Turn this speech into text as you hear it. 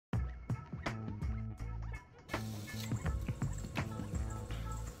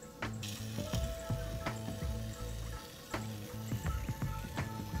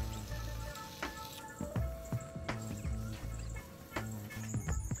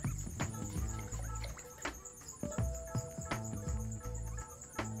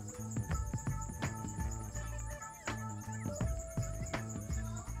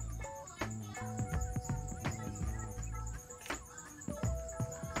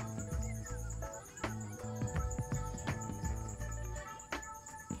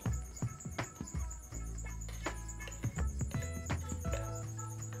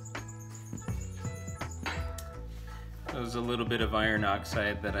there's a little bit of iron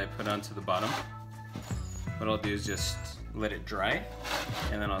oxide that I put onto the bottom. What I'll do is just let it dry,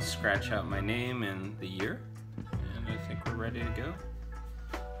 and then I'll scratch out my name and the year, and I think we're ready to go.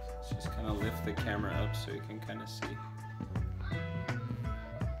 Let's just kind of lift the camera up so you can kind of see.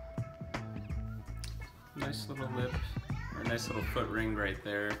 Nice little lip, or a nice little foot ring right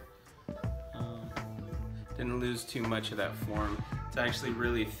there. Didn't lose too much of that form. It's actually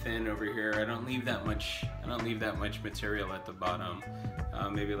really thin over here. I don't leave that much material at the bottom.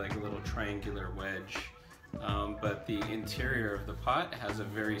 Maybe like a little triangular wedge. But the interior of the pot has a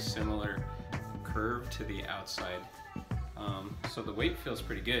very similar curve to the outside. So the weight feels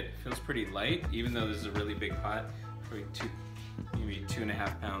pretty good. It feels pretty light, even though this is a really big pot, probably maybe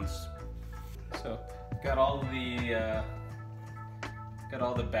 2.5 pounds. So got all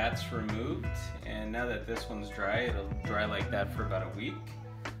the bats removed, and now that this one's dry, it'll dry like that for about a week.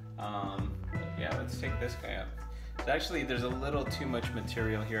 Yeah, let's take this guy out. Actually, there's a little too much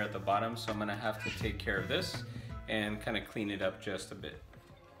material here at the bottom, so I'm gonna have to take care of this and kind of clean it up just a bit.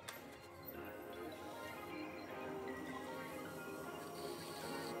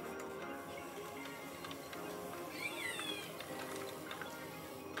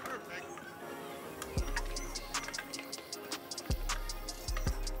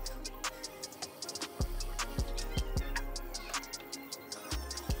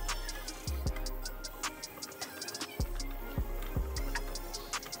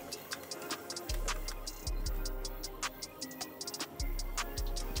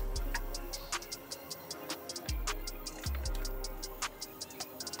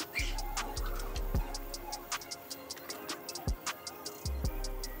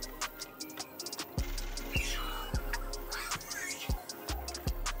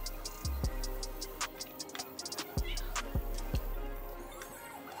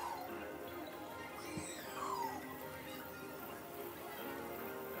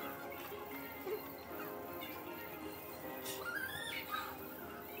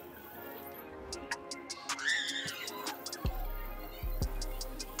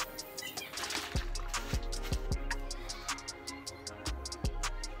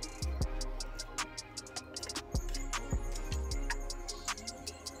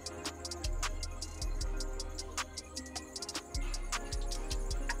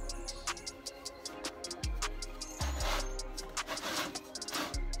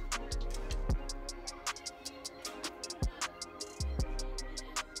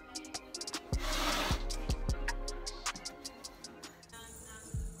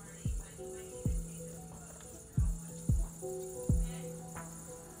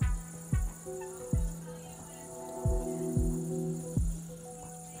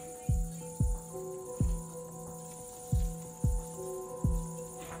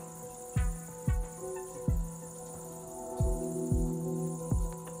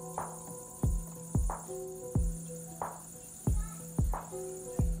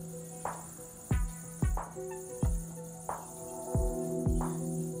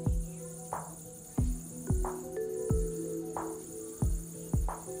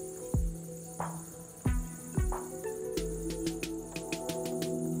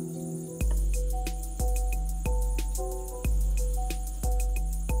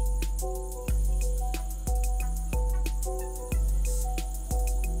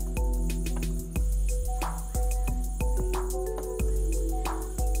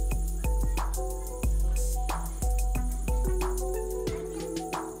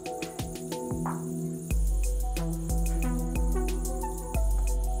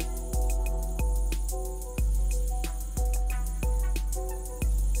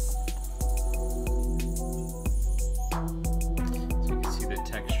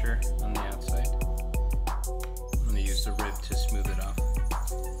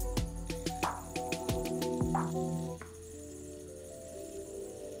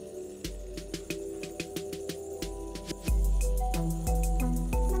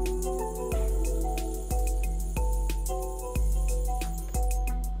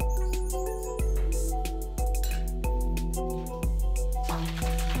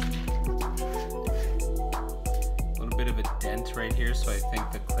 Right here, so I think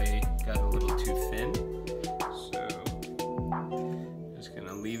the clay got a little too thin, so I'm just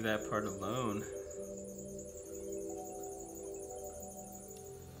gonna leave that part alone.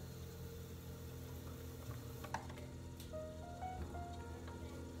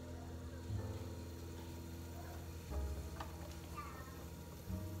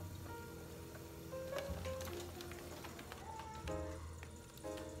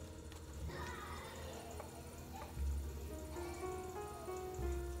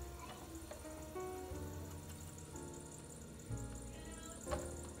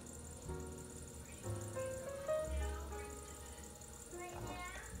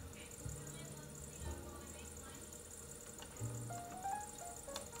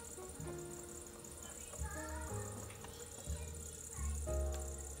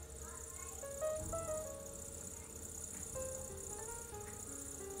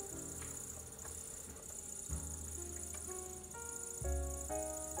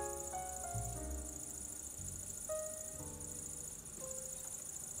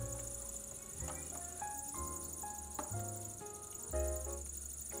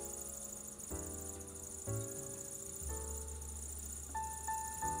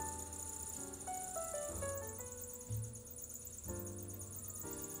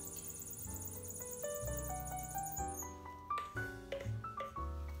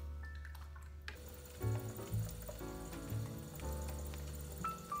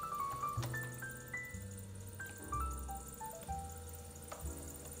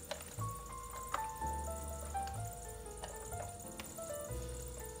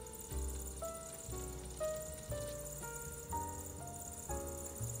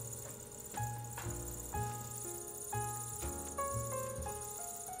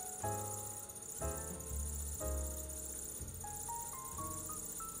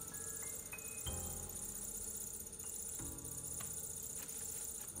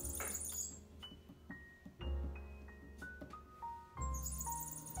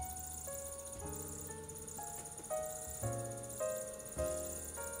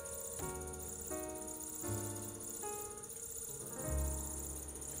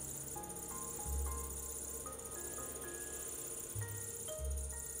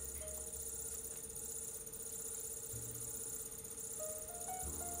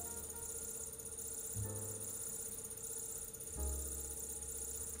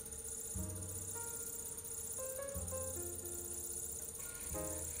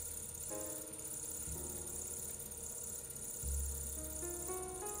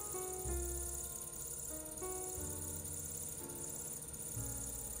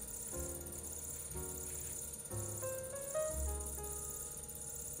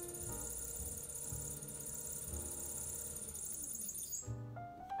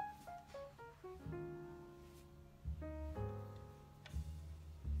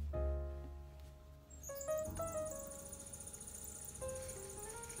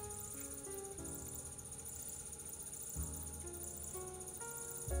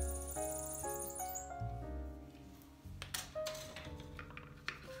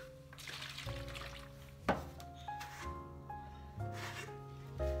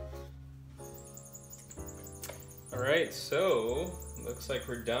 Alright, so looks like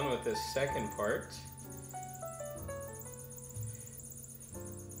we're done with this second part.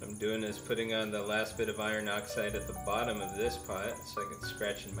 What I'm doing is putting on the last bit of iron oxide at the bottom of this pot so I can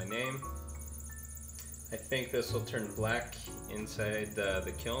scratch in my name. I think this will turn black inside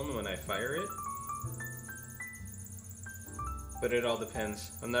the kiln when I fire it, but it all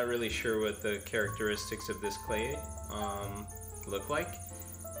depends. I'm not really sure what the characteristics of this clay look like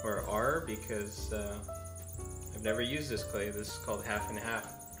or are, because I've never used this clay. This is called half and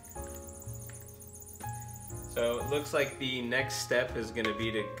half. So it looks like the next step is going to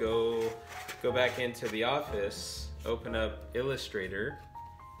be to go back into the office, open up Illustrator,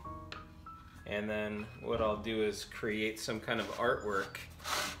 and then what I'll do is create some kind of artwork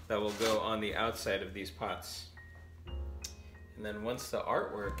that will go on the outside of these pots. And then once the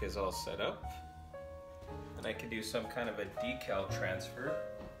artwork is all set up, then I can do some kind of a decal transfer.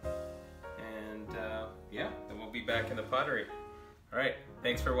 And yeah, then we'll be back in the pottery. All right,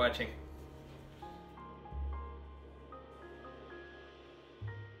 thanks for watching.